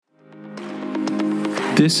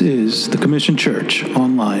This is the Commission Church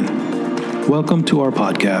Online. Welcome to our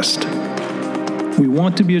podcast. We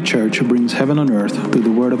want to be a church who brings heaven on earth through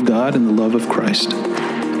the Word of God and the love of Christ.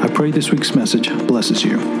 I pray this week's message blesses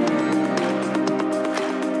you.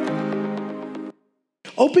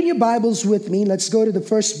 Open your Bibles with me. Let's go to the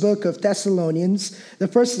first book of Thessalonians, the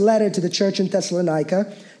first letter to the church in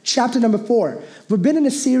Thessalonica, chapter number 4. We've been in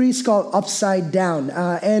a series called Upside Down.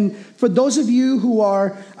 And for those of you who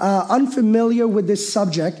are unfamiliar with this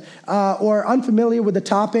subject or unfamiliar with the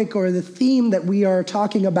topic or the theme that we are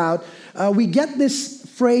talking about, we get this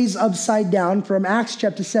phrase upside down from Acts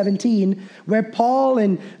chapter 17, where Paul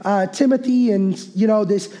and Timothy and,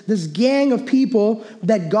 this gang of people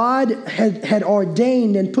that God had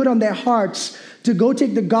ordained and put on their hearts to go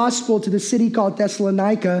take the gospel to the city called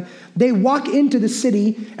Thessalonica, they walk into the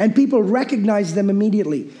city and people recognize them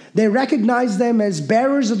immediately. They recognize them as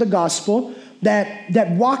bearers of the gospel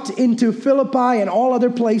that walked into Philippi and all other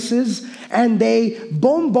places, and they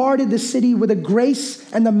bombarded the city with the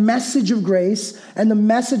grace and the message of grace and the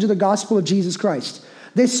message of the gospel of Jesus Christ.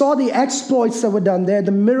 They saw the exploits that were done there,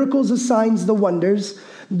 the miracles, the signs, the wonders,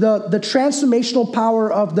 the transformational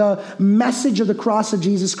power of the message of the cross of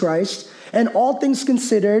Jesus Christ. And all things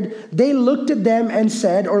considered, they looked at them and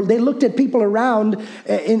said, or they looked at people around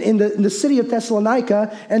in the city of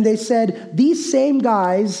Thessalonica, and they said, these same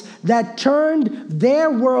guys that turned their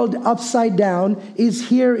world upside down is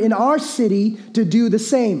here in our city to do the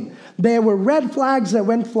same. There were red flags that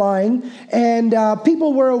went flying, and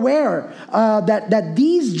people were aware that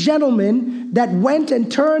these gentlemen that went and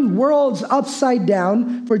turned worlds upside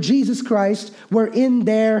down for Jesus Christ were in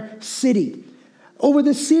their city. Over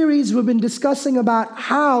this series, we've been discussing about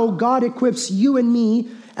how God equips you and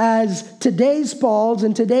me as today's Pauls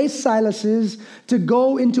and today's Silases to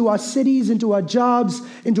go into our cities, into our jobs,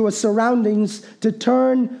 into our surroundings, to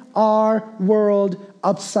turn our world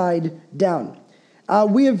upside down.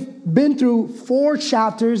 We have been through 4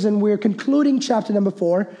 chapters, and we're concluding chapter number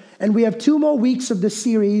 4, and we have 2 more weeks of this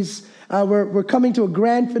series. We're coming to a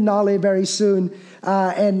grand finale very soon,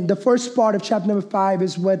 and the first part of chapter number 5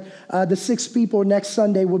 is what the 6 people next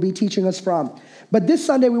Sunday will be teaching us from. But this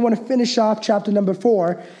Sunday, we want to finish off chapter number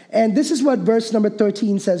 4, and this is what verse number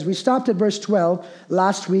 13 says. We stopped at verse 12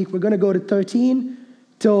 last week. We're going to go to 13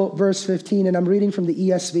 till verse 15, and I'm reading from the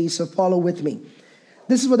ESV, so follow with me.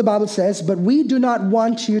 This is what the Bible says, "But we do not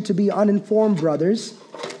want you to be uninformed, brothers,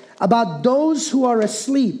 about those who are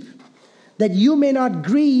asleep, that you may not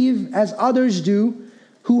grieve as others do,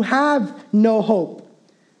 who have no hope.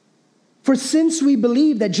 For since we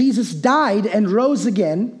believe that Jesus died and rose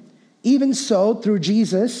again, even so, through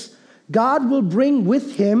Jesus, God will bring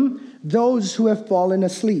with him those who have fallen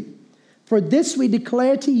asleep. For this we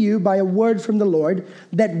declare to you by a word from the Lord,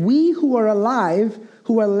 that we who are alive,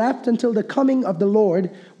 who are left until the coming of the Lord,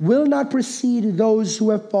 will not precede those who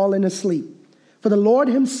have fallen asleep. For the Lord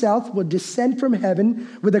himself will descend from heaven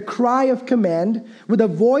with a cry of command, with the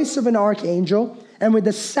voice of an archangel, and with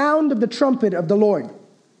the sound of the trumpet of the Lord,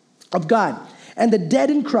 of God. And the dead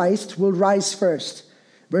in Christ will rise first."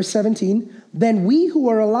 Verse 17, "Then we who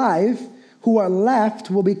are alive, who are left,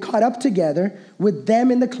 will be caught up together with them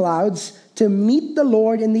in the clouds to meet the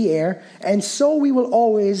Lord in the air, and so we will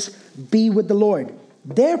always be with the Lord.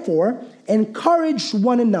 Therefore, encourage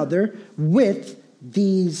one another with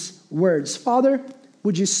these words." Father,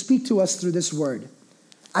 would you speak to us through this word?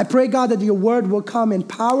 I pray, God, that your word will come in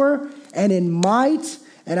power and in might,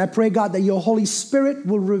 and I pray, God, that your Holy Spirit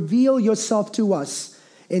will reveal yourself to us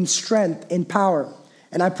in strength, in power.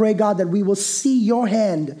 And I pray, God, that we will see your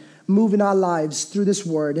hand move in our lives through this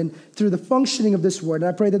word and through the functioning of this word. And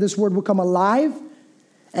I pray that this word will come alive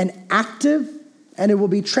and active, and it will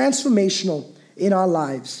be transformational in our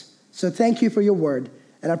lives. So thank you for your word.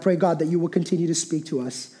 And I pray, God, that you will continue to speak to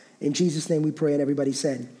us. In Jesus' name we pray, and everybody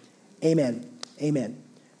said, amen. Amen.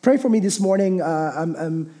 Pray for me this morning.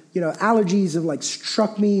 Allergies have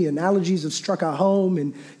struck me, and allergies have struck our home.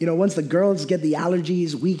 And, once the girls get the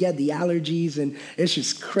allergies, we get the allergies, and it's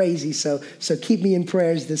just crazy. So keep me in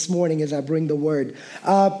prayers this morning as I bring the word.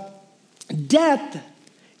 Death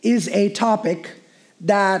is a topic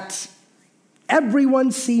that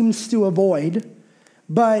everyone seems to avoid,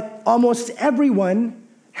 but almost everyone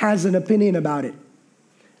has an opinion about it.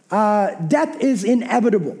 Death is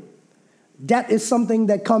inevitable. Death is something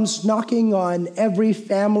that comes knocking on every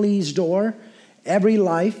family's door, every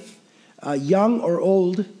life, young or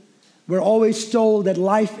old. We're always told that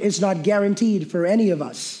life is not guaranteed for any of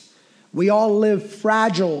us. We all live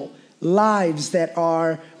fragile lives that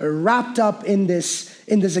are wrapped up in this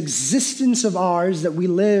existence of ours that we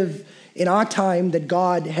live in our time that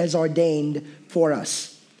God has ordained for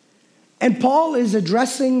us. And Paul is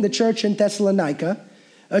addressing the church in Thessalonica,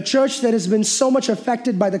 a church that has been so much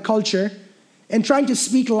affected by the culture, and trying to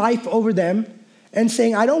speak life over them and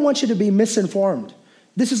saying, I don't want you to be misinformed.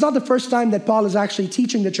 This is not the first time that Paul is actually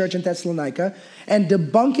teaching the church in Thessalonica and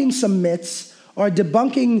debunking some myths or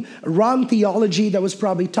debunking wrong theology that was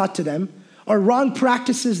probably taught to them or wrong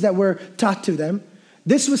practices that were taught to them.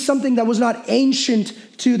 This was something that was not ancient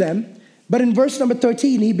to them. But in verse number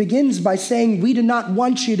 13, he begins by saying, we do not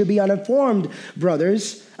want you to be uninformed,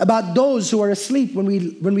 brothers, about those who are asleep. When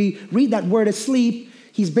we read that word asleep,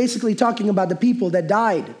 he's basically talking about the people that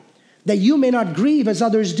died, that you may not grieve as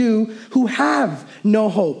others do who have no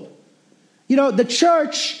hope. You know, the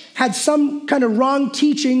church had some kind of wrong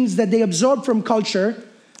teachings that they absorbed from culture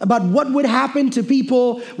about what would happen to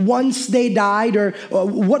people once they died or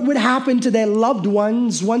what would happen to their loved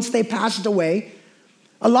ones once they passed away.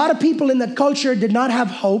 A lot of people in that culture did not have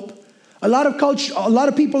hope. A lot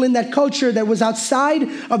of people in that culture that was outside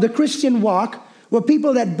of the Christian walk were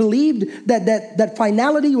people that believed that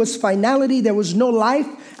finality was finality. There was no life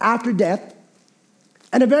after death.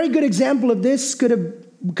 And a very good example of this could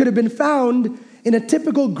have been found in a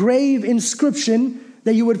typical grave inscription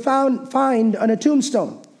that you would find on a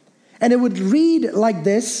tombstone. And it would read like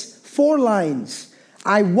this, 4 lines.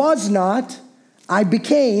 I was not, I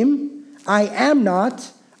became, I am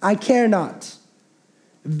not, I care not.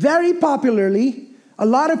 Very popularly, a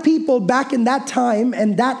lot of people back in that time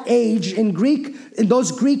and that age in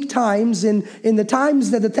those Greek times, in the times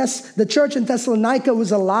that the church in Thessalonica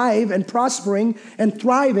was alive and prospering and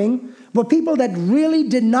thriving, were people that really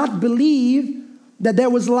did not believe that there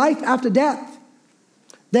was life after death.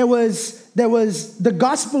 There was the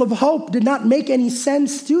gospel of hope did not make any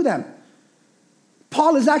sense to them.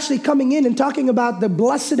 Paul is actually coming in and talking about the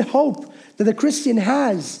blessed hope that the Christian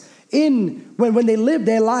has when they live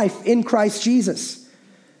their life in Christ Jesus.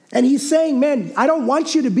 And he's saying, man, I don't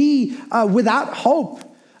want you to be without hope.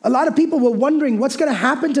 A lot of people were wondering what's going to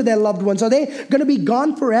happen to their loved ones. Are they going to be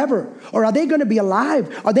gone forever? Or are they going to be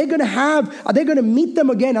alive? Are they going to meet them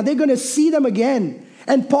again? Are they going to see them again?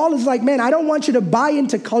 And Paul is like, man, I don't want you to buy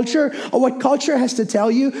into culture or what culture has to tell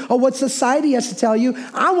you or what society has to tell you.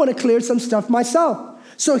 I want to clear some stuff myself.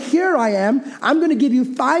 So here I am. I'm going to give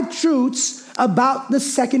you 5 truths about the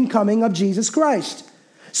second coming of Jesus Christ.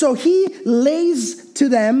 So he lays to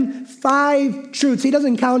them 5 truths. He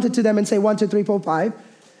doesn't count it to them and say 1, 2, 3, 4, 5.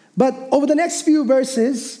 But over the next few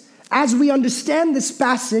verses, as we understand this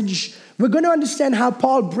passage, we're going to understand how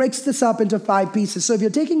Paul breaks this up into 5 pieces. So if you're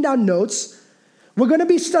taking down notes, we're going to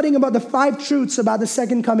be studying about the 5 truths about the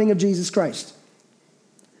second coming of Jesus Christ.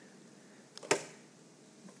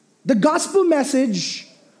 The gospel message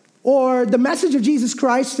or the message of Jesus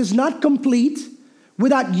Christ is not complete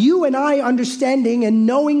without you and I understanding and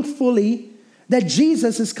knowing fully that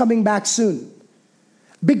Jesus is coming back soon.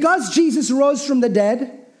 Because Jesus rose from the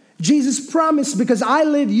dead, Jesus promised, because I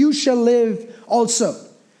live, you shall live also.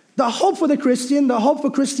 The hope for the Christian, the hope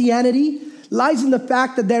for Christianity lies in the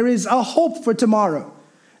fact that there is a hope for tomorrow.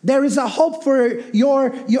 There is a hope for your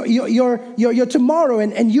tomorrow.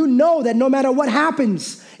 And you know that no matter what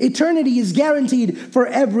happens, eternity is guaranteed for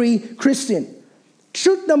every Christian.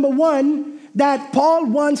 Truth number 1 that Paul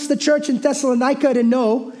wants the church in Thessalonica to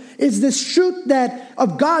know is this truth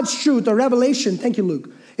of God's truth, or revelation. Thank you,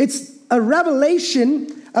 Luke. It's a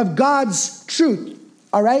revelation of God's truth.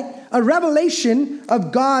 All right? A revelation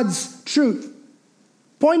of God's truth.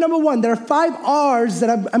 Point number 1, there are 5 R's that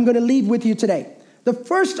I'm going to leave with you today. The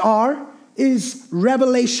first R is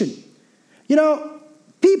revelation. You know,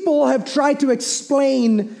 people have tried to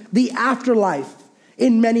explain the afterlife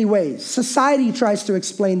in many ways. Society tries to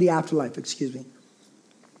explain the afterlife,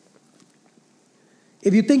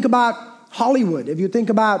 If you think about Hollywood, if you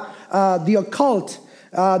think about the occult,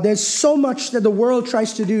 there's so much that the world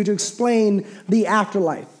tries to do to explain the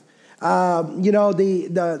afterlife.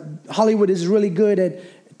 The Hollywood is really good at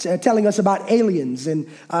telling us about aliens and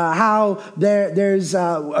how there's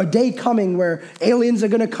a day coming where aliens are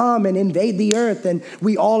going to come and invade the earth and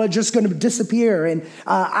we all are just going to disappear. And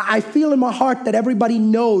I feel in my heart that everybody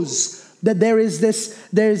knows that there's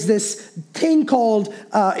this thing called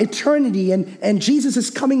eternity and Jesus is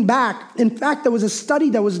coming back. In fact, there was a study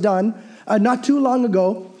that was done not too long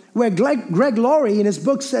ago where Greg Laurie in his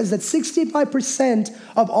book says that 65%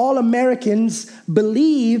 of all Americans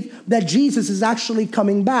believe that Jesus is actually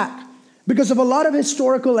coming back. Because of a lot of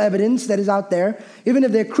historical evidence that is out there, even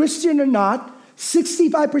if they're Christian or not,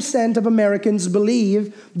 65% of Americans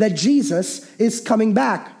believe that Jesus is coming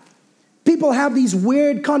back. People have these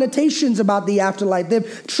weird connotations about the afterlife.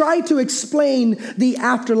 They've tried to explain the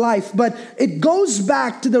afterlife, but it goes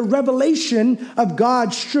back to the revelation of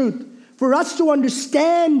God's truth. for us to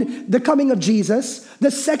understand the coming of Jesus,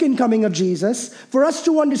 the second coming of Jesus, for us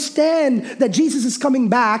to understand that Jesus is coming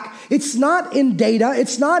back, it's not in data,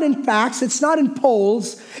 it's not in facts, it's not in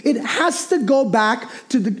polls. It has to go back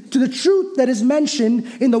to the truth that is mentioned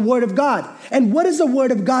in the Word of God. And what does the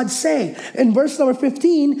Word of God say? In verse number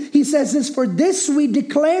 15, he says this, "For this we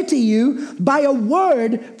declare to you by a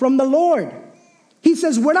word from the Lord." He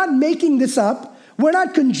says, we're not making this up. We're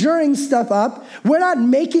not conjuring stuff up. We're not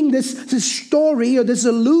making this story or this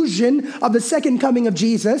illusion of the second coming of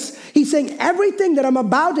Jesus. He's saying everything that I'm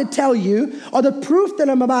about to tell you or the proof that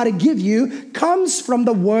I'm about to give you comes from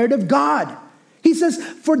the Word of God. He says,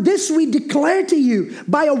 "For this we declare to you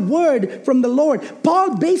by a word from the Lord."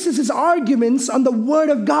 Paul bases his arguments on the Word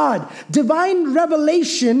of God. Divine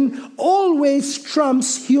revelation always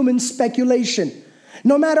trumps human speculation.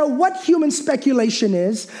 No matter what human speculation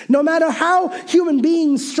is, no matter how human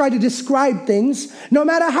beings try to describe things, no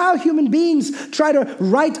matter how human beings try to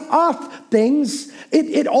write off things,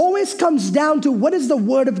 it always comes down to what is the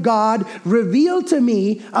Word of God revealed to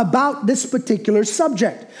me about this particular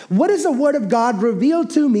subject? What is the Word of God revealed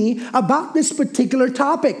to me about this particular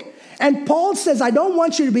topic? And Paul says, I don't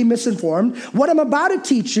want you to be misinformed. What I'm about to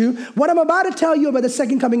teach you, what I'm about to tell you about the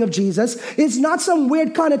second coming of Jesus is not some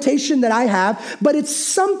weird connotation that I have, but it's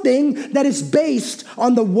something that is based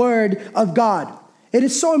on the Word of God. It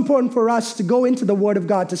is so important for us to go into the Word of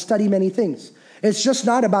God to study many things. It's just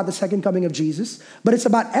not about the second coming of Jesus, but it's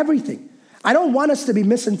about everything. I don't want us to be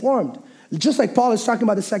misinformed. Just like Paul is talking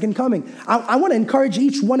about the second coming. I want to encourage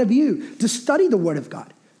each one of you to study the Word of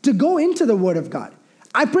God, to go into the Word of God.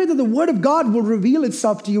 I pray that the Word of God will reveal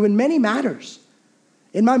itself to you in many matters.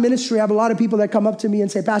 In my ministry, I have a lot of people that come up to me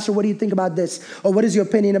and say, "Pastor, what do you think about this? Or what is your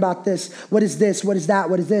opinion about this? What is this? What is that?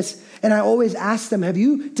 What is this?" And I always ask them, have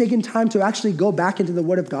you taken time to actually go back into the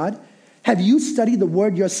Word of God? Have you studied the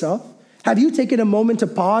Word yourself? Have you taken a moment to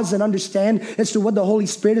pause and understand as to what the Holy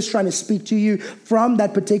Spirit is trying to speak to you from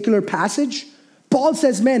that particular passage? Paul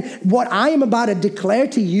says, man, what I am about to declare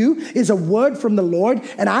to you is a word from the Lord,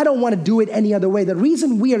 and I don't want to do it any other way. The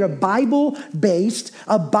reason we are a Bible-based,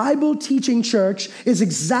 a Bible-teaching church is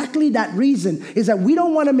exactly that reason, is that we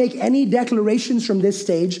don't want to make any declarations from this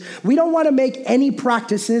stage. We don't want to make any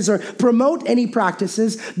practices or promote any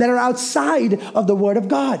practices that are outside of the Word of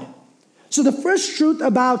God. So the first truth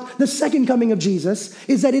about the second coming of Jesus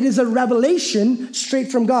is that it is a revelation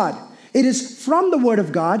straight from God. It is from the Word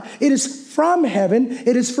of God. It is from heaven.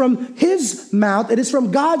 It is from His mouth. It is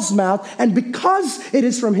from God's mouth. And because it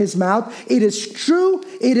is from His mouth, it is true.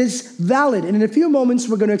 It is valid. And in a few moments,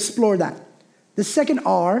 we're going to explore that. The second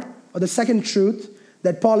R, or the second truth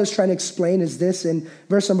that Paul is trying to explain is this. In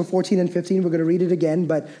verse number 14 and 15, we're going to read it again.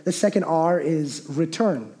 But the second R is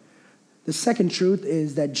return. The second truth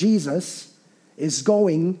is that Jesus is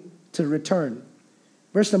going to return.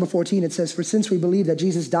 Verse number 14, it says, "For since we believe that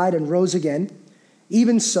Jesus died and rose again,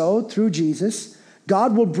 even so, through Jesus,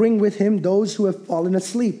 God will bring with Him those who have fallen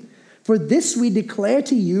asleep. For this we declare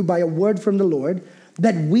to you by a word from the Lord,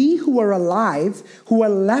 that we who are alive, who are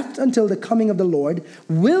left until the coming of the Lord,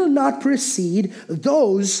 will not precede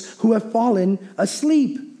those who have fallen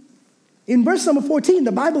asleep." In verse number 14,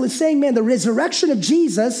 the Bible is saying, man, the resurrection of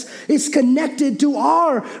Jesus is connected to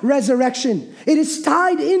our resurrection. It is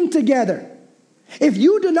tied in together. If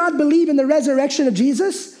you do not believe in the resurrection of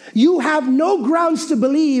Jesus, you have no grounds to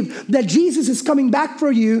believe that Jesus is coming back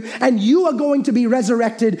for you and you are going to be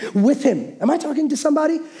resurrected with Him. Am I talking to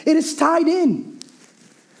somebody? It is tied in.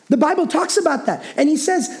 The Bible talks about that. And he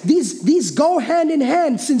says these go hand in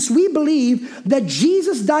hand. Since we believe that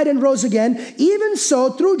Jesus died and rose again, even so,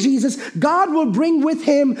 through Jesus, God will bring with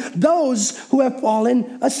Him those who have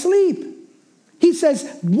fallen asleep. He says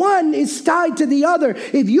one is tied to the other.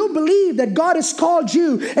 If you believe that God has called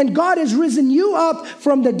you and God has risen you up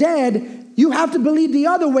from the dead, you have to believe the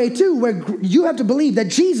other way too, where you have to believe that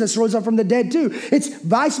Jesus rose up from the dead too. It's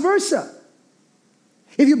vice versa.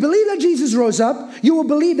 If you believe that Jesus rose up, you will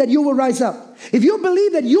believe that you will rise up. If you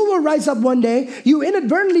believe that you will rise up one day, you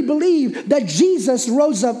inadvertently believe that Jesus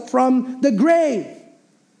rose up from the grave.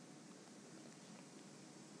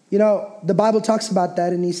 You know, the Bible talks about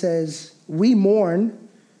that, and he says, we mourn,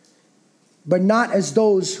 but not as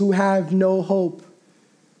those who have no hope.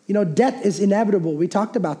 You know, death is inevitable. We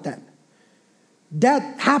talked about that.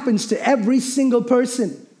 Death happens to every single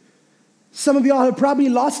person. Some of y'all have probably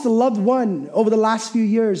lost a loved one over the last few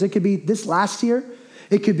years. It could be this last year.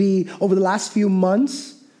 It could be over the last few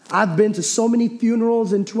months. I've been to so many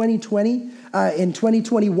funerals in 2020, in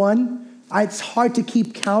 2021. It's hard to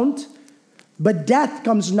keep count. But death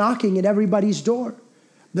comes knocking at everybody's door.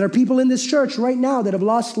 There are people in this church right now that have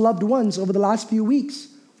lost loved ones over the last few weeks,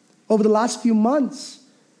 over the last few months.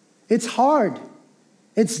 It's hard.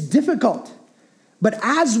 It's difficult. But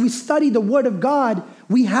as we study the Word of God,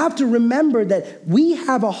 we have to remember that we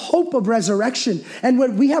have a hope of resurrection. And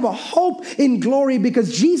when we have a hope in glory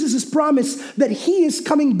because Jesus has promised that He is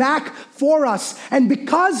coming back for us. And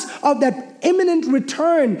because of that imminent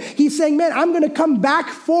return, He's saying, man, I'm going to come back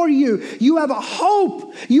for you. You have a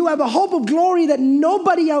hope. You have a hope of glory that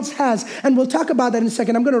nobody else has. And we'll talk about that in a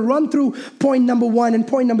second. I'm going to run through point number 1 and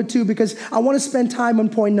point number 2 because I want to spend time on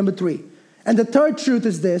point number 3. And the third truth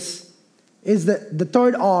is this. Is that the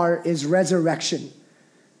third R is resurrection.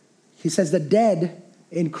 He says the dead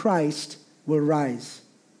in Christ will rise.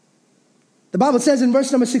 The Bible says in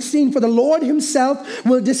verse number 16, for the Lord Himself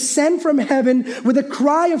will descend from heaven with a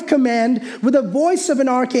cry of command, with the voice of an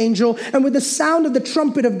archangel, and with the sound of the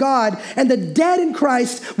trumpet of God, and the dead in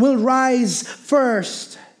Christ will rise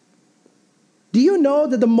first. Do you know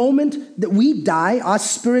that the moment that we die, our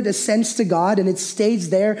spirit ascends to God and it stays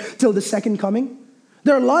there till the second coming?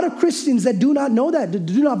 There are a lot of Christians that do not know that, that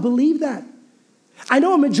do not believe that. I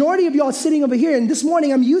know a majority of y'all sitting over here, and this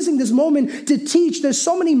morning I'm using this moment to teach. There's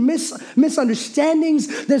so many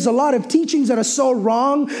misunderstandings. There's a lot of teachings that are so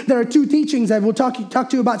wrong. There are 2 teachings that we'll talk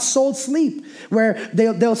to you about soul sleep, where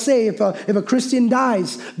they'll say if a Christian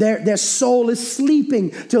dies, their soul is sleeping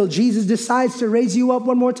till Jesus decides to raise you up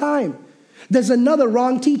one more time. There's another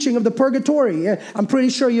wrong teaching of the purgatory. I'm pretty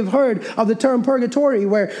sure you've heard of the term purgatory,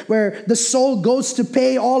 where the soul goes to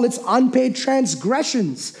pay all its unpaid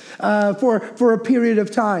transgressions for a period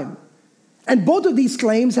of time. And both of these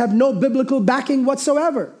claims have no biblical backing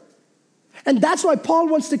whatsoever. And that's why Paul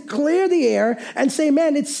wants to clear the air and say,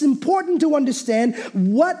 man, it's important to understand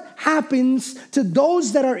what happens to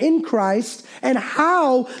those that are in Christ and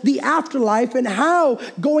how the afterlife and how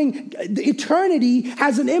going eternity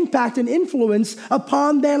has an impact and influence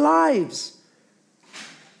upon their lives.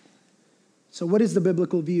 So what is the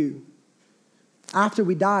biblical view? After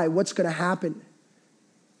we die, what's going to happen?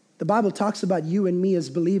 The Bible talks about you and me as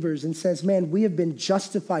believers and says, man, we have been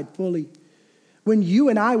justified fully. When you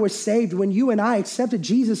and I were saved, when you and I accepted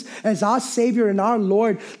Jesus as our Savior and our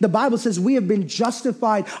Lord, the Bible says we have been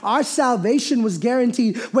justified. Our salvation was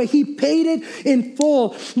guaranteed, where He paid it in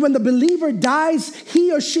full. When the believer dies,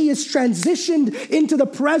 he or she is transitioned into the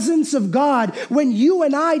presence of God. When you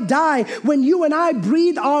and I die, when you and I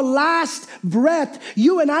breathe our last breath,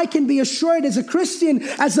 you and I can be assured as a Christian,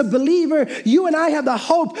 as a believer, you and I have the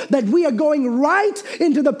hope that we are going right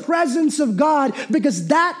into the presence of God, because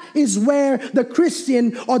that is where the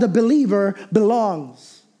Christian or the believer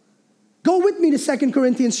belongs. Go with me to 2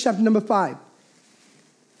 Corinthians chapter number 5.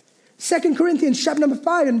 2 Corinthians chapter number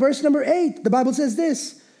 5 and verse number 8. The Bible says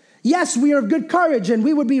this. Yes, we are of good courage, and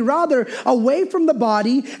we would be rather away from the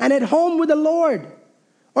body and at home with the Lord.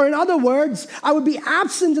 Or in other words, I would be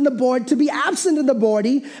absent in the body. To be absent in the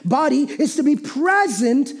body is to be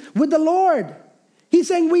present with the Lord. He's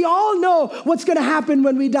saying we all know what's going to happen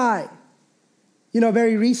when we die. You know,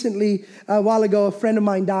 very recently, a while ago, a friend of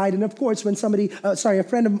mine died. And of course, when the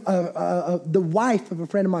wife of a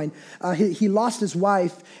friend of mine, he lost his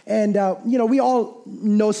wife. And, we all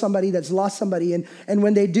know somebody that's lost somebody. And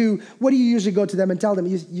when they do, what do you usually go to them and tell them?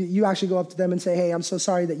 You actually go up to them and say, hey, I'm so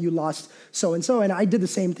sorry that you lost so-and-so. And I did the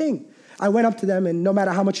same thing. I went up to them, and no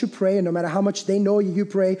matter how much you pray and no matter how much they know you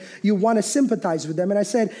pray, you want to sympathize with them. And I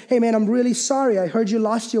said, hey, man, I'm really sorry. I heard you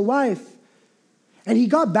lost your wife. And he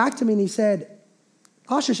got back to me and he said,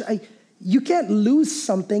 Ashish, you can't lose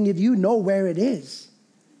something if you know where it is.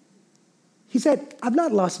 He said, I've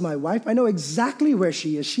not lost my wife. I know exactly where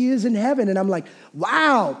she is. She is in heaven. And I'm like,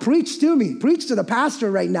 wow, preach to me. Preach to the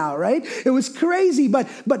pastor right now, right? It was crazy, but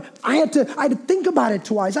I had to think about it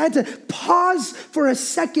twice. I had to pause for a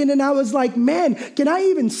second, and I was like, man, can I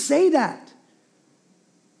even say that?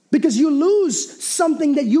 Because you lose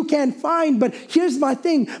something that you can't find. But here's my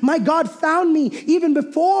thing. My God found me even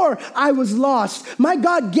before I was lost. My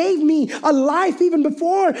God gave me a life even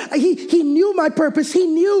before. He knew my purpose. He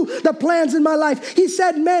knew the plans in my life. He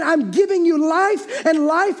said, man, I'm giving you life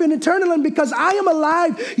and eternal. And because I am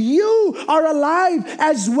alive, you are alive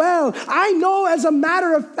as well. I know as a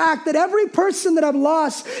matter of fact that every person that I've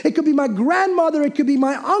lost, it could be my grandmother, it could be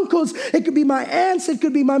my uncles, it could be my aunts, it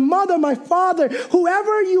could be my mother, my father,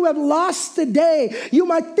 whoever you have lost today. You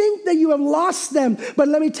might think that you have lost them, but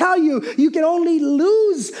let me tell you, you can only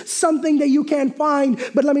lose something that you can't find.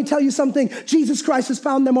 But let me tell you something, Jesus Christ has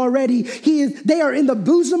found them already. They are in the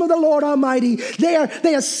bosom of the Lord Almighty. They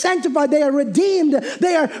are sanctified, they are redeemed,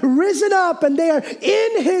 they are risen up, and they are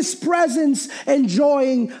in His presence,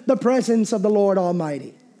 enjoying the presence of the Lord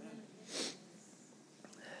Almighty.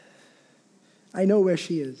 I know where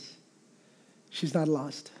she is. She's not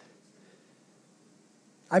lost.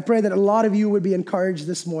 I pray that a lot of you would be encouraged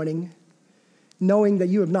this morning, knowing that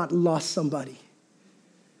you have not lost somebody.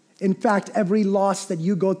 In fact, every loss that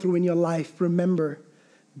you go through in your life, remember,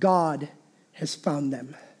 God has found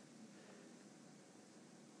them.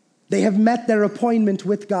 They have met their appointment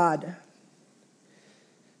with God.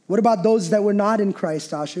 What about those that were not in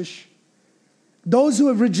Christ, Ashish? Those who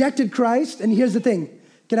have rejected Christ, and here's the thing,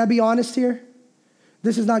 can I be honest here?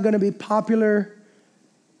 This is not going to be popular,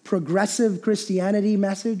 progressive Christianity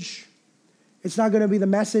message. It's not going to be the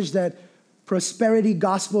message that prosperity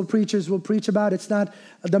gospel preachers will preach about. It's not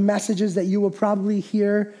the messages that you will probably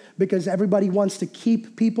hear because everybody wants to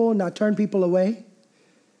keep people, not turn people away.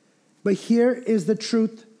 But here is the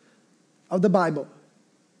truth of the Bible.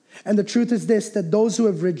 And the truth is this, that those who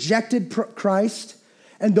have rejected Christ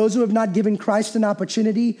and those who have not given Christ an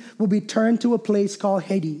opportunity will be turned to a place called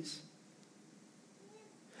Hades.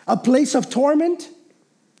 A place of torment,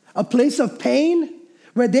 a place of pain,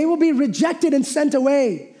 where they will be rejected and sent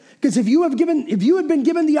away. Because if you had been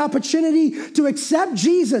given the opportunity to accept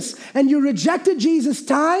Jesus and you rejected Jesus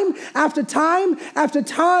time after time after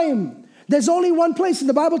time, there's only one place, and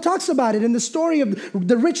the Bible talks about it in the story of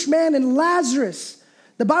the rich man and Lazarus.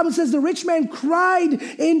 The Bible says the rich man cried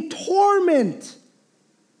in torment.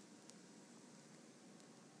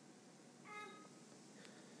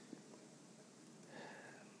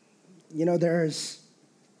 You know, there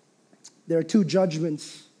are two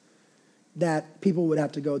judgments that people would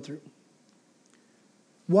have to go through.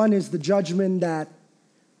 One is the judgment that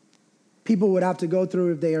people would have to go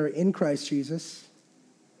through if they are in Christ Jesus.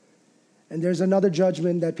 And there's another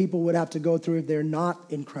judgment that people would have to go through if they're not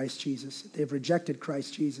in Christ Jesus. They've rejected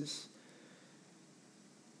Christ Jesus.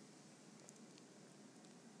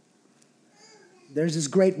 There's this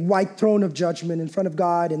great white throne of judgment in front of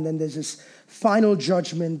God, and then there's this final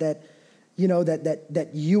judgment that, you know, that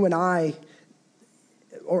you and I,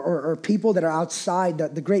 or people that are outside,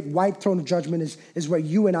 the great white throne of judgment is where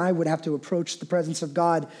you and I would have to approach the presence of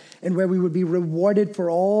God, and where we would be rewarded for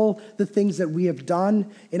all the things that we have done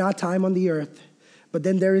in our time on the earth. But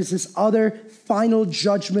then there is this other final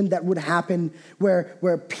judgment that would happen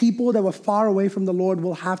where people that were far away from the Lord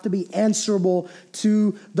will have to be answerable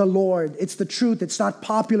to the Lord. It's the truth. It's not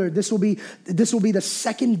popular. This will be the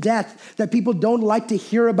second death that people don't like to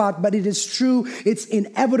hear about, but it is true. It's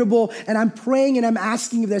inevitable. And I'm praying and I'm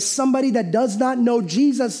asking if there's somebody that does not know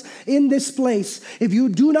Jesus in this place, if you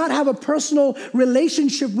do not have a personal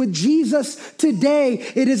relationship with Jesus today,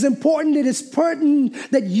 it is important, it is pertinent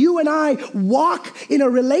that you and I walk in a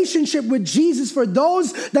relationship with Jesus. For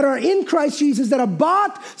those that are in Christ Jesus, that are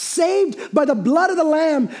bought, saved by the blood of the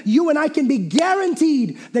Lamb, you and I can be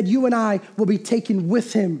guaranteed that you and I will be taken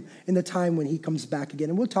with him in the time when he comes back again.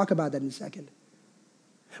 And we'll talk about that in a second.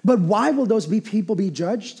 But why will those people be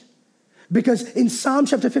judged? Because in Psalm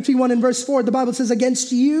chapter 51 and verse 4, the Bible says,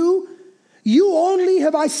 against you only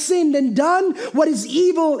have I sinned and done what is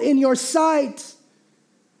evil in your sight.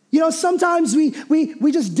 You know, sometimes we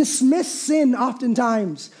just dismiss sin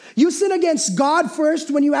oftentimes. You sin against God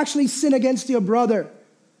first when you actually sin against your brother.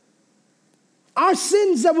 Our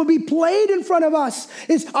sins that will be played in front of us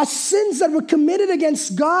is our sins that were committed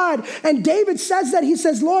against God. And David says that. He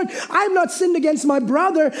says, Lord, I've not sinned against my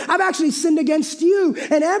brother. I've actually sinned against you.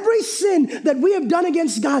 And every sin that we have done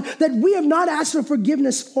against God, that we have not asked for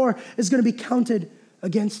forgiveness for, is going to be counted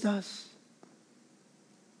against us.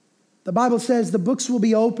 The Bible says the books will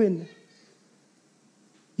be open.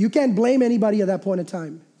 You can't blame anybody at that point in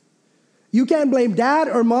time. You can't blame dad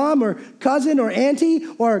or mom or cousin or auntie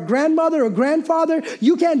or grandmother or grandfather.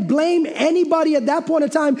 You can't blame anybody at that point in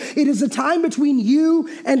time. It is a time between you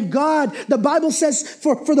and God. The Bible says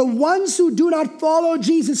for the ones who do not follow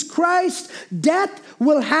Jesus Christ, death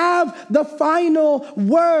will have the final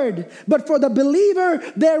word. But for the believer,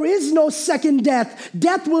 there is no second death.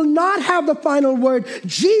 Death will not have the final word.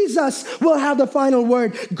 Jesus will have the final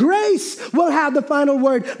word. Grace will have the final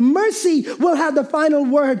word. Mercy will have the final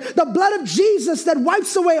word. The blood of Jesus that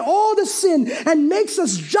wipes away all the sin and makes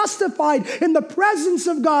us justified in the presence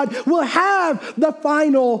of God will have the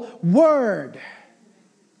final word.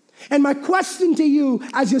 And my question to you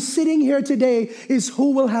as you're sitting here today is,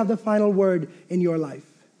 who will have the final word in your life?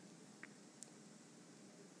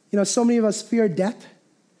 You know, so many of us fear death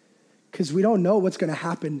because we don't know what's going to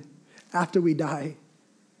happen after we die.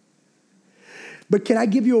 But can I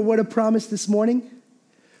give you a word of promise this morning?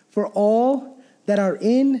 For all that are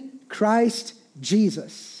in Christ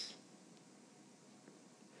Jesus,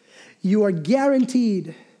 you are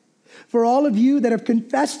guaranteed For all of you that have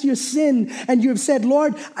confessed your sin and you have said,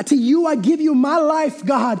 Lord, to you I give you my life,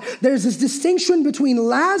 God. There's this distinction between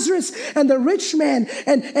Lazarus and the rich man.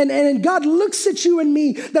 And God looks at you and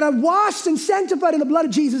me that are washed and sanctified in the blood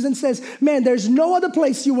of Jesus and says, man, there's no other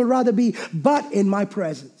place you would rather be but in my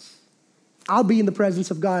presence. I'll be in the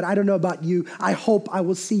presence of God. I don't know about you. I hope I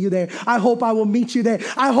will see you there. I hope I will meet you there.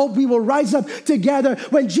 I hope we will rise up together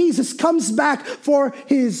when Jesus comes back for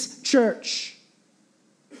his church.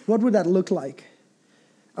 What would that look like?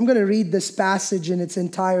 I'm going to read this passage in its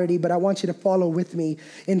entirety, but I want you to follow with me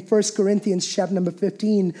in 1 Corinthians chapter number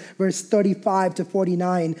 15, verse 35 to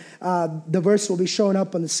 49. The verse will be shown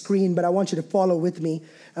up on the screen, but I want you to follow with me.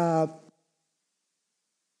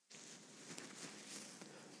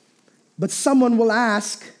 But someone will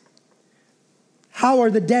ask, how are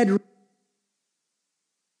the dead?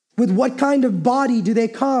 With what kind of body do they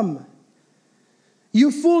come?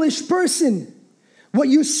 You foolish person. What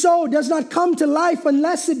you sow does not come to life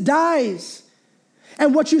unless it dies.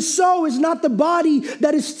 And what you sow is not the body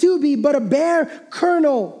that is to be, but a bare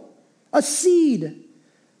kernel, a seed,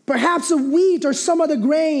 perhaps of wheat or some other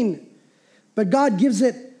grain. But God gives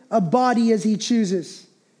it a body as he chooses.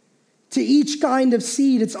 To each kind of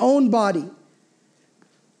seed, its own body.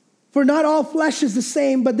 For not all flesh is the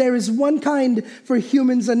same, but there is one kind for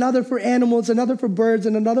humans, another for animals, another for birds,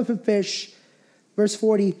 and another for fish. Verse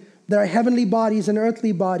 40. There are heavenly bodies and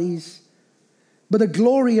earthly bodies, but the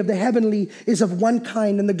glory of the heavenly is of one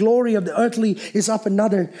kind, and the glory of the earthly is of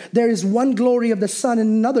another. There is one glory of the sun, and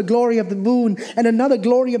another glory of the moon, and another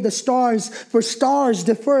glory of the stars. For stars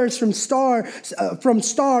differs from star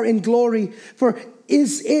in glory. For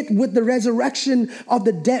is it with the resurrection of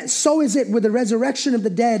the dead? So is it with the resurrection of the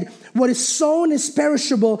dead. What is sown is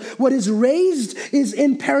perishable. What is raised is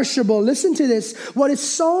imperishable. Listen to this. What is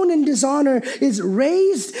sown in dishonor is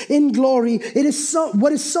raised in glory.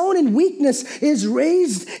 What is sown in weakness is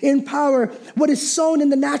raised in power. What is sown in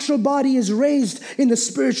the natural body is raised in the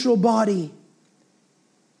spiritual body.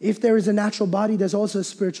 If there is a natural body, there's also a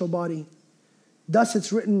spiritual body. Thus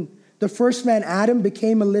it's written, the first man, Adam,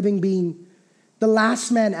 became a living being. The last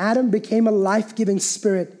man, Adam, became a life-giving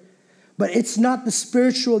spirit. But it's not the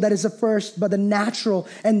spiritual that is the first, but the natural,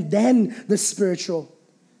 and then the spiritual.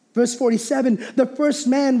 Verse 47, the first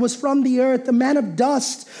man was from the earth, a man of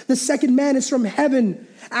dust. The second man is from heaven.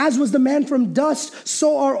 As was the man from dust,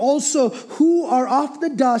 so are also who are of the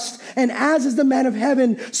dust. And as is the man of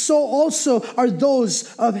heaven, so also are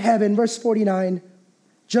those of heaven. Verse 49,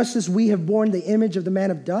 just as we have borne the image of the man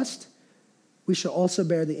of dust, we shall also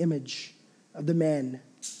bear the image of the man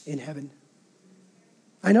in heaven.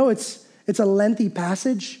 I know it's a lengthy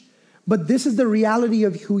passage, but this is the reality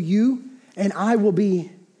of who you and I will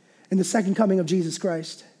be in the second coming of Jesus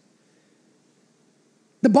Christ.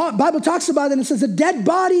 The Bible talks about it and it says a dead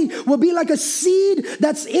body will be like a seed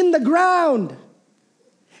that's in the ground.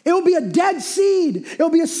 It will be a dead seed. It will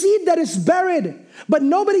be a seed that is buried. But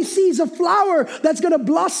nobody sees a flower that's going to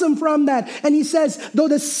blossom from that. And he says, though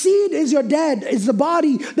the seed is the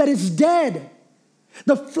body that is dead,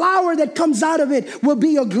 the flower that comes out of it will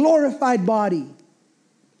be a glorified body.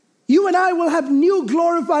 You and I will have new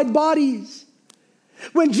glorified bodies.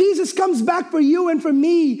 When Jesus comes back for you and for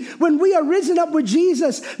me, when we are risen up with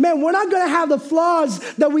Jesus, man, we're not going to have the flaws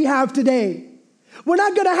that we have today. We're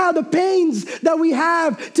not going to have the pains that we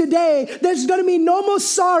have today. There's going to be no more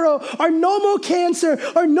sorrow or no more cancer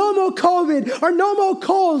or no more COVID or no more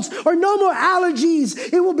colds or no more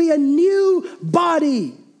allergies. It will be a new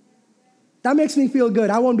body. That makes me feel good.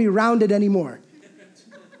 I won't be rounded anymore.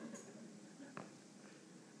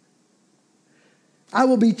 I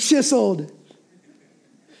will be chiseled.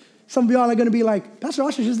 Some of y'all are going to be like, Pastor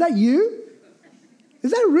Ashish, is that you?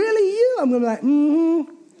 Is that really you? I'm going to be like,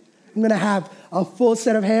 mm-hmm. I'm going to have a full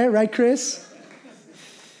set of hair, right, Chris?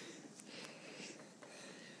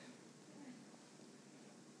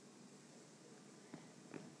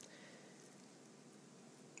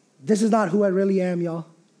 This is not who I really am, y'all.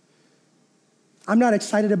 I'm not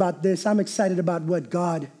excited about this. I'm excited about what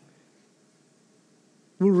God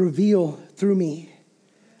will reveal through me.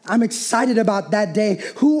 I'm excited about that day.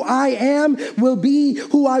 Who I am will be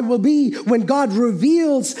who I will be when God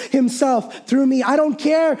reveals himself through me. I don't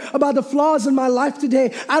care about the flaws in my life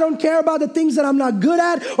today. I don't care about the things that I'm not good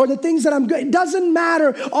at or the things that I'm good. It doesn't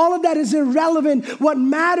matter. All of that is irrelevant. What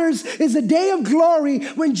matters is the day of glory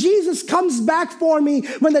when Jesus comes back for me,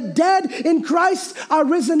 when the dead in Christ are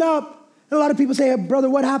risen up. And a lot of people say, hey, brother,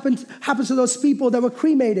 what happens to those people that were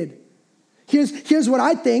cremated? Here's what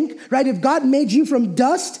I think, right? If God made you from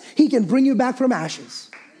dust, he can bring you back from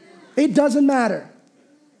ashes. It doesn't matter.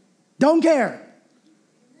 Don't care.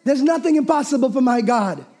 There's nothing impossible for my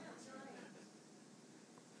God.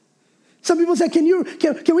 Some people say,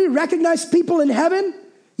 can we recognize people in heaven?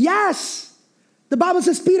 Yes. The Bible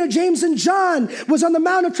says Peter, James, and John was on the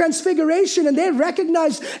Mount of Transfiguration, and they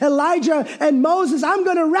recognized Elijah and Moses. I'm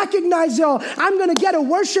going to recognize y'all. I'm going to get to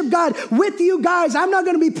worship God with you guys. I'm not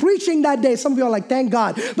going to be preaching that day. Some of you are like, thank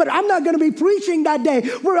God. But I'm not going to be preaching that day.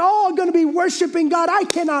 We're all going to be worshiping God. I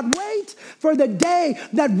cannot wait for the day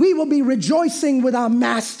that we will be rejoicing with our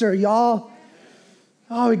Master, y'all.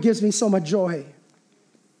 Oh, it gives me so much joy.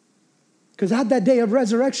 Because at that day of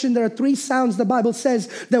resurrection, there are 3 sounds the Bible says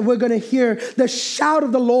that we're going to hear. The shout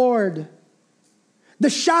of the Lord, the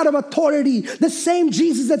shout of authority, the same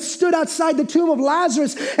Jesus that stood outside the tomb of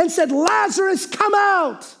Lazarus and said, Lazarus, come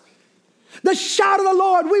out. The shout of the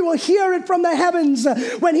Lord, we will hear it from the heavens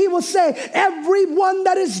when he will say, everyone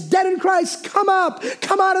that is dead in Christ, come up,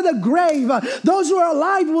 come out of the grave. Those who are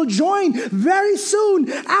alive will join very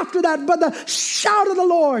soon after that. But the shout of the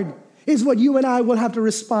Lord is what you and I will have to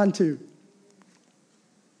respond to.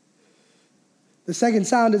 The second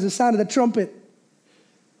sound is the sound of the trumpet.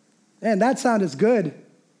 And that sound is good.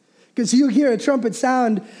 Because you hear a trumpet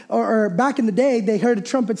sound, or back in the day, they heard a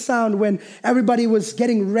trumpet sound when everybody was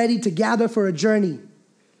getting ready to gather for a journey.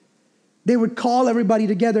 They would call everybody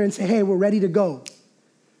together and say, hey, we're ready to go.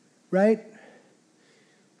 Right?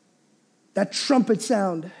 That trumpet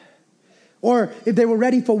sound. Or if they were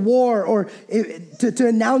ready for war, or to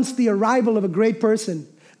announce the arrival of a great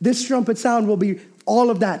person, this trumpet sound will be all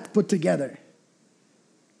of that put together.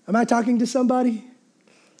 Am I talking to somebody?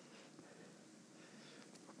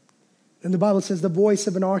 And the Bible says the voice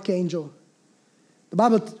of an archangel. The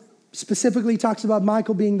Bible specifically talks about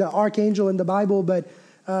Michael being the archangel in the Bible, but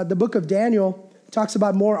the book of Daniel talks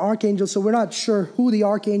about more archangels, so we're not sure who the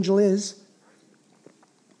archangel is.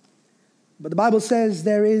 But the Bible says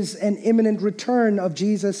there is an imminent return of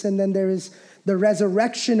Jesus, and then there is the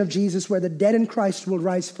resurrection of Jesus where the dead in Christ will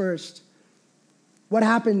rise first. What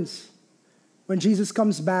happens when Jesus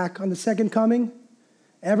comes back on the second coming?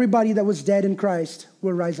 Everybody that was dead in Christ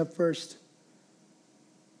will rise up first.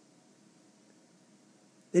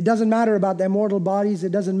 It doesn't matter about their mortal bodies.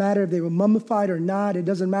 It doesn't matter if they were mummified or not. It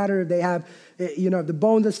doesn't matter if they have, if the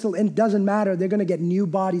bones are still in. It doesn't matter. They're going to get new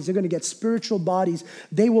bodies. They're going to get spiritual bodies.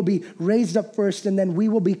 They will be raised up first, and then we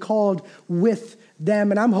will be called with them.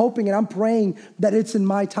 And I'm hoping and I'm praying that it's in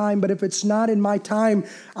my time. But if it's not in my time,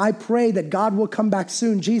 I pray that God will come back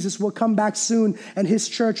soon. Jesus will come back soon, and his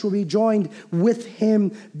church will be joined with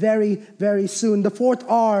him very, very soon. The 4th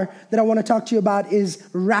R that I want to talk to you about is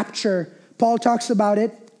rapture. Paul talks about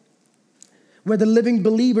it, where the living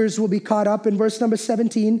believers will be caught up in verse number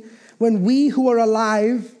 17. When we who are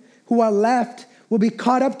alive, who are left, will be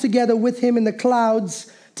caught up together with him in the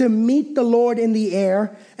clouds to meet the Lord in the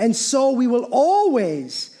air, and so we will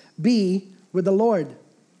always be with the Lord.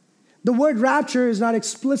 The word rapture is not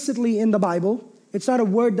explicitly in the Bible. It's not a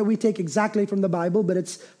word that we take exactly from the Bible, but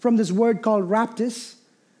it's from this word called raptus,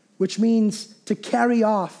 which means to carry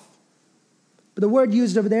off. But the word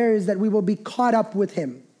used over there is that we will be caught up with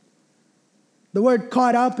him. The word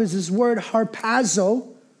caught up is this word harpazo.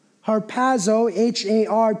 Harpazo,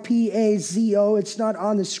 Harpazo. It's not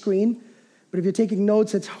on the screen, but if you're taking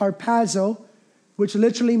notes, it's harpazo, which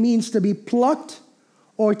literally means to be plucked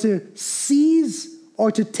or to seize or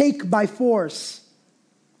to take by force.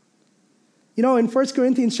 You know, in 1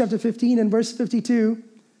 Corinthians chapter 15 and verse 52,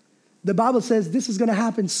 the Bible says this is going to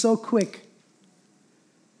happen so quick.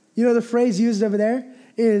 You know, the phrase used over there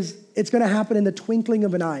is it's going to happen in the twinkling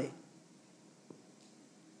of an eye.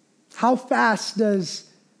 How fast does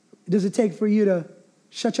it take for you to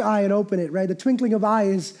shut your eye and open it, right? The twinkling of eye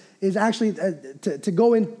is actually to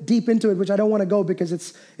go in deep into it, which I don't want to go because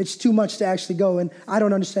it's too much to actually go, and I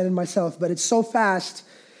don't understand it myself, but it's so fast.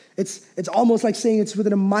 It's almost like saying it's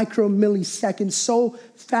within a micro millisecond, so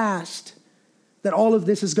fast that all of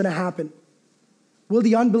this is going to happen. Will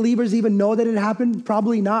the unbelievers even know that it happened?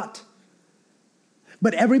 Probably not.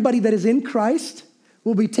 But everybody that is in Christ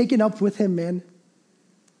will be taken up with him, man.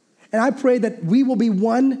 And I pray that we will be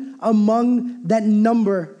one among that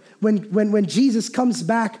number when Jesus comes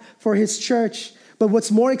back for his church. But what's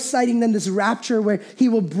more exciting than this rapture where he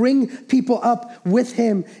will bring people up with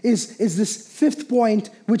him is this 5th point,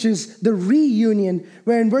 which is the reunion,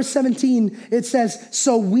 where in verse 17 it says,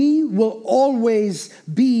 so we will always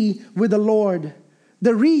be with the Lord.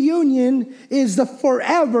 The reunion is the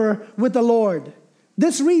forever with the Lord.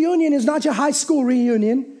 This reunion is not your high school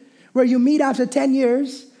reunion where you meet after 10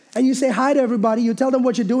 years and you say hi to everybody, you tell them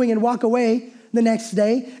what you're doing and walk away the next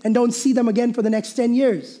day and don't see them again for the next 10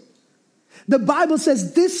 years. The Bible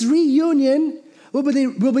says this reunion will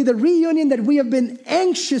be the reunion that we have been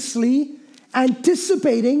anxiously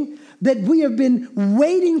anticipating, that we have been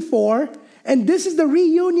waiting for. And this is the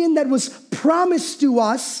reunion that was promised to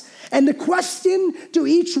us. And the question to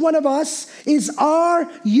each one of us is, are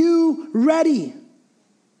you ready?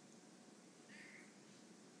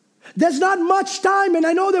 There's not much time, and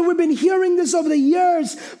I know that we've been hearing this over the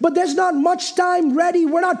years, but there's not much time ready.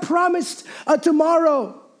 We're not promised a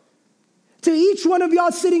tomorrow. To each one of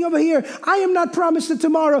y'all sitting over here, I am not promised a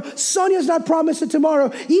tomorrow. Sonia's not promised a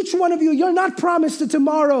tomorrow. Each one of you, you're not promised a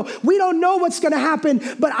tomorrow. We don't know what's going to happen,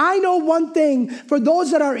 but I know one thing. For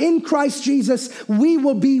those that are in Christ Jesus, we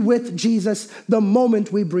will be with Jesus the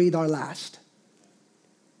moment we breathe our last.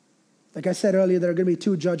 Like I said earlier, there are going to be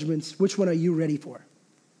two judgments. Which one are you ready for?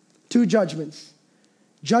 Two judgments.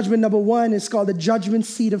 Judgment number one is called the judgment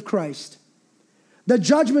seat of Christ. The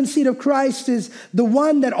judgment seat of Christ is the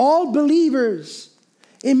one that all believers,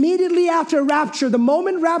 immediately after rapture, the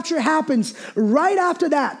moment rapture happens, right after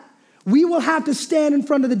that, we will have to stand in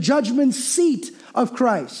front of the judgment seat of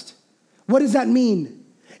Christ. What does that mean?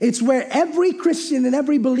 It's where every Christian and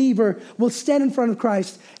every believer will stand in front of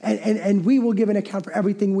Christ and we will give an account for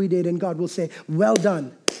everything we did, and God will say, well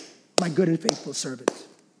done, my good and faithful servant.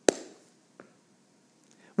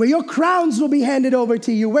 Where your crowns will be handed over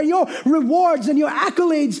to you, where your rewards and your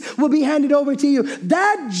accolades will be handed over to you.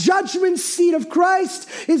 That judgment seat of Christ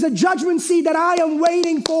is a judgment seat that I am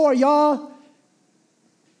waiting for, y'all.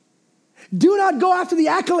 Do not go after the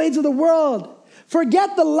accolades of the world.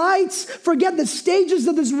 Forget the lights, forget the stages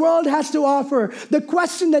that this world has to offer. The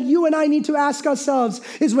question that you and I need to ask ourselves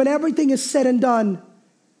is, when everything is said and done,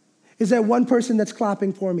 is there one person that's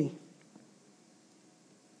clapping for me?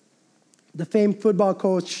 The famed football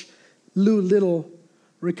coach, Lou Little,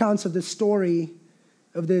 recounts of this story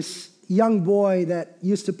of this young boy that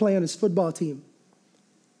used to play on his football team.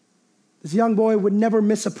 This young boy would never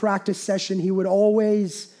miss a practice session. He would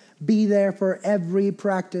always be there for every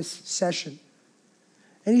practice session.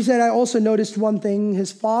 And he said, I also noticed one thing.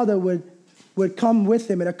 His father would come with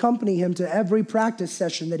him and accompany him to every practice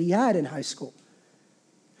session that he had in high school.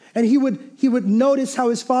 And he would notice how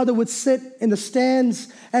his father would sit in the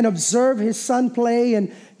stands and observe his son play.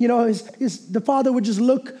 And, you know, the father would just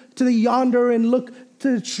look to the yonder and look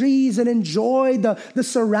to the trees and enjoy the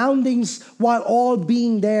surroundings while all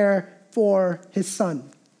being there for his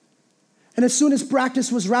son. And as soon as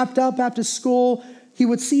practice was wrapped up after school, he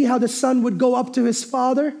would see how the son would go up to his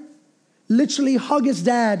father, literally hug his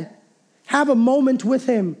dad, have a moment with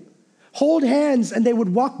him, hold hands, and they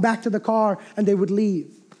would walk back to the car and they would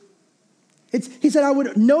leave. He said, I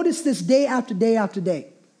would notice this day after day after day.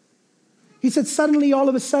 He said, suddenly, all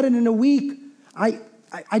of a sudden, in a week, I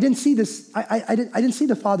didn't see this. I didn't see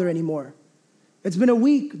the father anymore. It's been a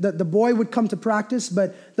week that the boy would come to practice,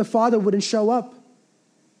 but the father wouldn't show up.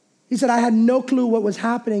 He said, I had no clue what was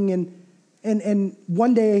happening. And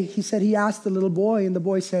one day, he said, he asked the little boy, and the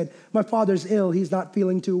boy said, my father's ill. He's not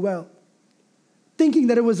feeling too well. Thinking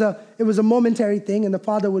that it was a momentary thing, and the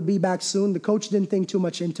father would be back soon. The coach didn't think too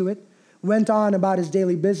much into it. Went on about his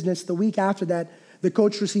daily business. The week after that, the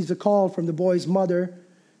coach receives a call from the boy's mother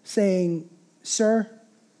saying, sir,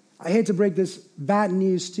 I hate to break this bad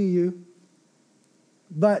news to you,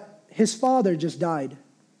 but his father just died.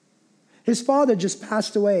 His father just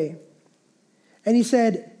passed away. And he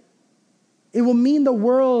said, it will mean the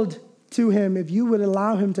world to him if you would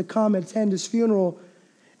allow him to come and attend his funeral.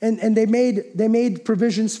 And they made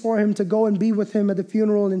provisions for him to go and be with him at the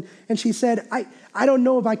funeral. And she said, I don't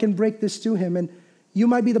know if I can break this to him. And you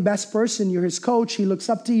might be the best person. You're his coach. He looks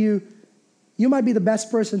up to you. You might be the best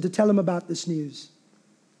person to tell him about this news.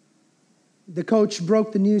 The coach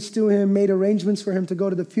broke the news to him, made arrangements for him to go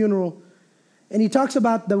to the funeral. And he talks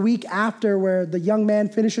about the week after, where the young man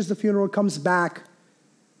finishes the funeral, comes back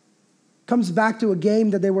to a game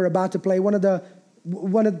that they were about to play, one of the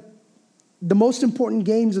most important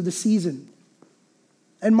games of the season.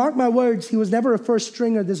 And mark my words, he was never a first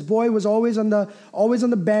stringer. This boy was always on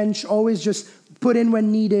the bench, always just put in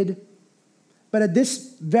when needed. But at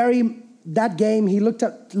that game, he looked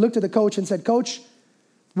at the coach and said, Coach,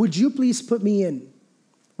 would you please put me in?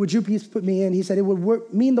 Would you please put me in? He said, it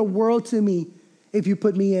would mean the world to me if you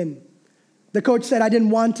put me in. The coach said, I didn't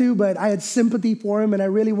want to, but I had sympathy for him, and I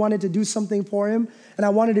really wanted to do something for him, and I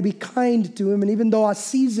wanted to be kind to him. And even though our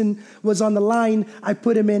season was on the line, I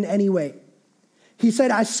put him in anyway. He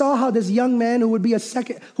said, I saw how this young man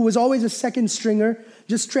who was always a second stringer,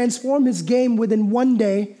 just transformed his game within one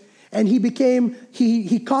day, and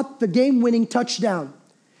he caught the game-winning touchdown.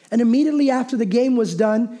 And immediately after the game was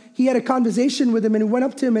done, he had a conversation with him, and he went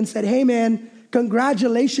up to him and said, hey man,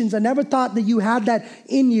 congratulations. I never thought that you had that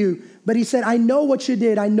in you. But he said, I know what you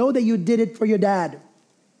did. I know that you did it for your dad.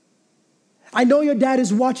 I know your dad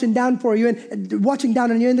is watching down for you and watching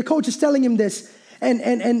down on you. And the coach is telling him this.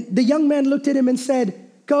 And the young man looked at him and said,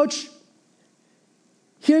 Coach,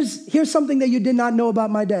 here's something that you did not know about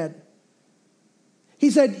my dad. He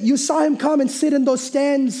said, you saw him come and sit in those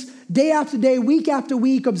stands day after day, week after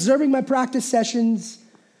week, observing my practice sessions.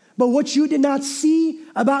 But what you did not see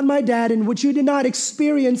about my dad and what you did not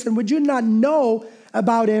experience and what you did not know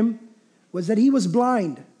about him was that he was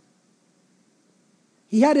blind.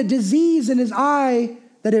 He had a disease in his eye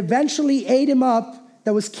that eventually ate him up,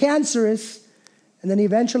 that was cancerous, and then he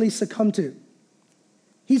eventually succumbed to.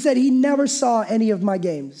 He said he never saw any of my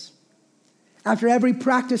games. After every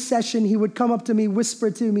practice session, he would come up to me,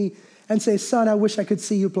 whisper to me, and say, son, I wish I could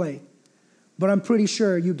see you play, but I'm pretty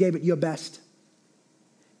sure you gave it your best.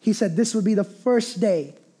 He said this would be the first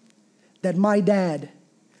day that my dad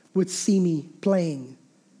would see me playing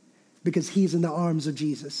because he's in the arms of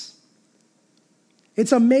Jesus.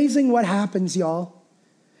 It's amazing what happens, y'all.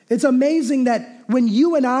 It's amazing that when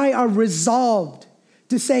you and I are resolved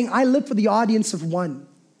to saying, I live for the audience of one.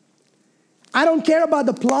 I don't care about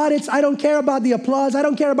the plaudits. I don't care about the applause. I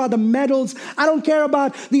don't care about the medals. I don't care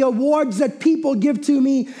about the awards that people give to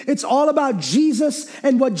me. It's all about Jesus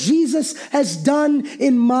and what Jesus has done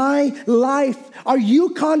in my life. Are you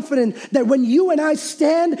confident that when you and I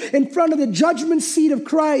stand in front of the judgment seat of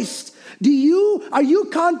Christ, are you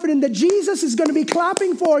confident that Jesus is going to be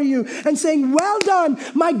clapping for you and saying, well done,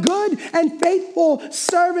 my good and faithful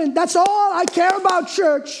servant? That's all I care about,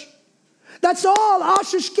 church. That's all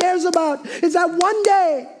Ashish cares about, is that one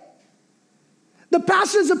day, the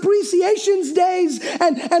pastor's appreciations days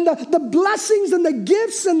and the blessings and the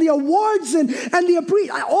gifts and the awards and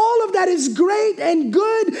all of that is great and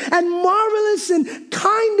good and marvelous and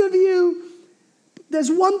kind of you.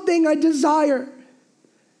 There's one thing I desire,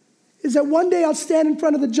 is that one day I'll stand in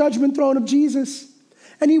front of the judgment throne of Jesus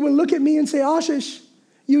and he will look at me and say, Ashish,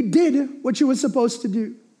 you did what you were supposed to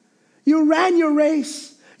do. You ran your race.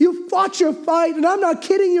 You fought your fight, and I'm not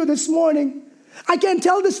kidding you this morning. I can't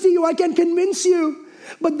tell this to you. I can convince you.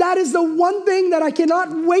 But that is the one thing that I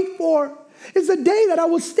cannot wait for, is the day that I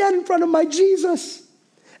will stand in front of my Jesus,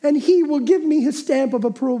 and he will give me his stamp of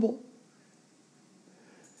approval.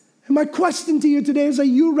 And my question to you today is, are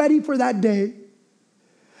you ready for that day?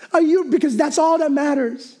 Because that's all that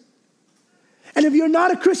matters. And if you're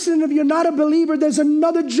not a Christian, if you're not a believer, there's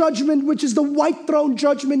another judgment, which is the white throne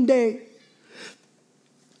judgment day.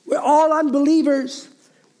 We're all unbelievers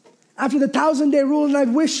after the 1,000-day rule, and I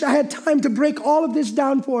wish I had time to break all of this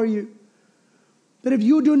down for you. But if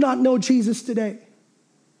you do not know Jesus today,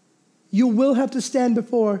 you will have to stand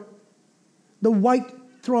before the white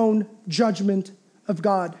throne judgment of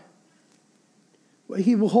God, where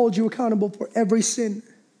he will hold you accountable for every sin,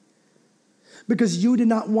 because you did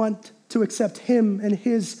not want to accept him and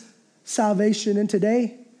his salvation. And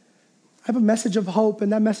today, I have a message of hope,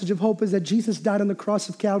 and that message of hope is that Jesus died on the cross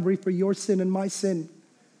of Calvary for your sin and my sin.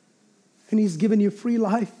 And he's given you free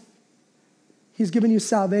life. He's given you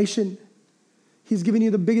salvation. He's given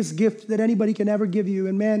you the biggest gift that anybody can ever give you.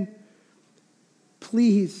 And man,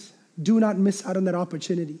 please do not miss out on that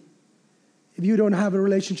opportunity. If you don't have a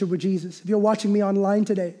relationship with Jesus, if you're watching me online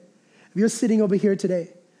today, if you're sitting over here today,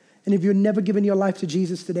 and if you've never given your life to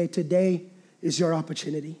Jesus today, today is your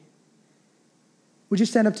opportunity. Would you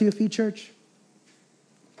stand up to your feet, church?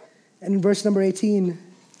 And in verse number 18,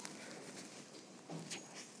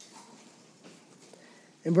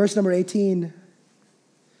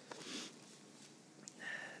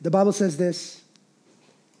 the Bible says this,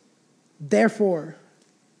 therefore,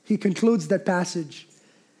 he concludes that passage,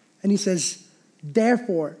 and he says,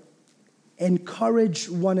 therefore, encourage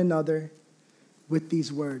one another with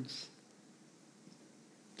these words.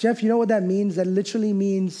 Jeff, you know what that means? That literally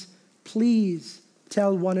means, please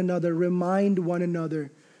tell one another, remind one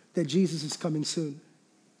another that Jesus is coming soon.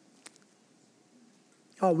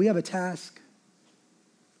 Oh, we have a task.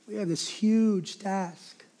 We have this huge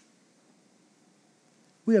task.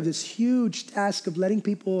 We have this huge task of letting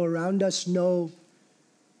people around us know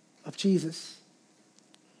of Jesus.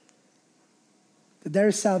 That there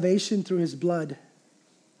is salvation through his blood.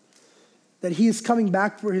 That he is coming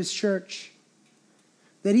back for his church.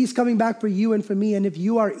 That he's coming back for you and for me. And if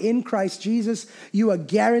you are in Christ Jesus, you are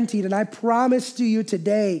guaranteed. And I promise to you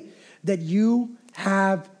today that you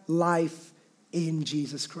have life in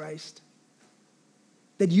Jesus Christ.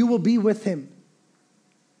 That you will be with him.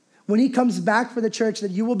 When he comes back for the church,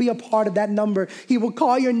 that you will be a part of that number. He will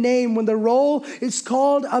call your name when the roll is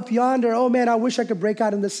called up yonder. Oh man, I wish I could break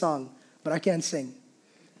out in this song, but I can't sing.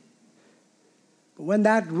 But when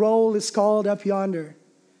that roll is called up yonder,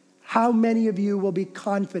 how many of you will be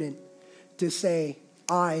confident to say,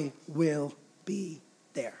 I will be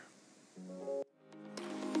there.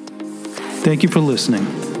 Thank you for listening.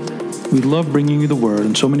 We love bringing you the Word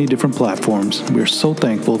on so many different platforms. We are so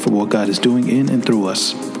thankful for what God is doing in and through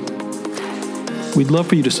us. We'd love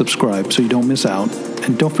for you to subscribe so you don't miss out,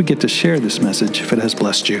 and don't forget to share this message if it has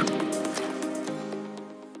blessed you.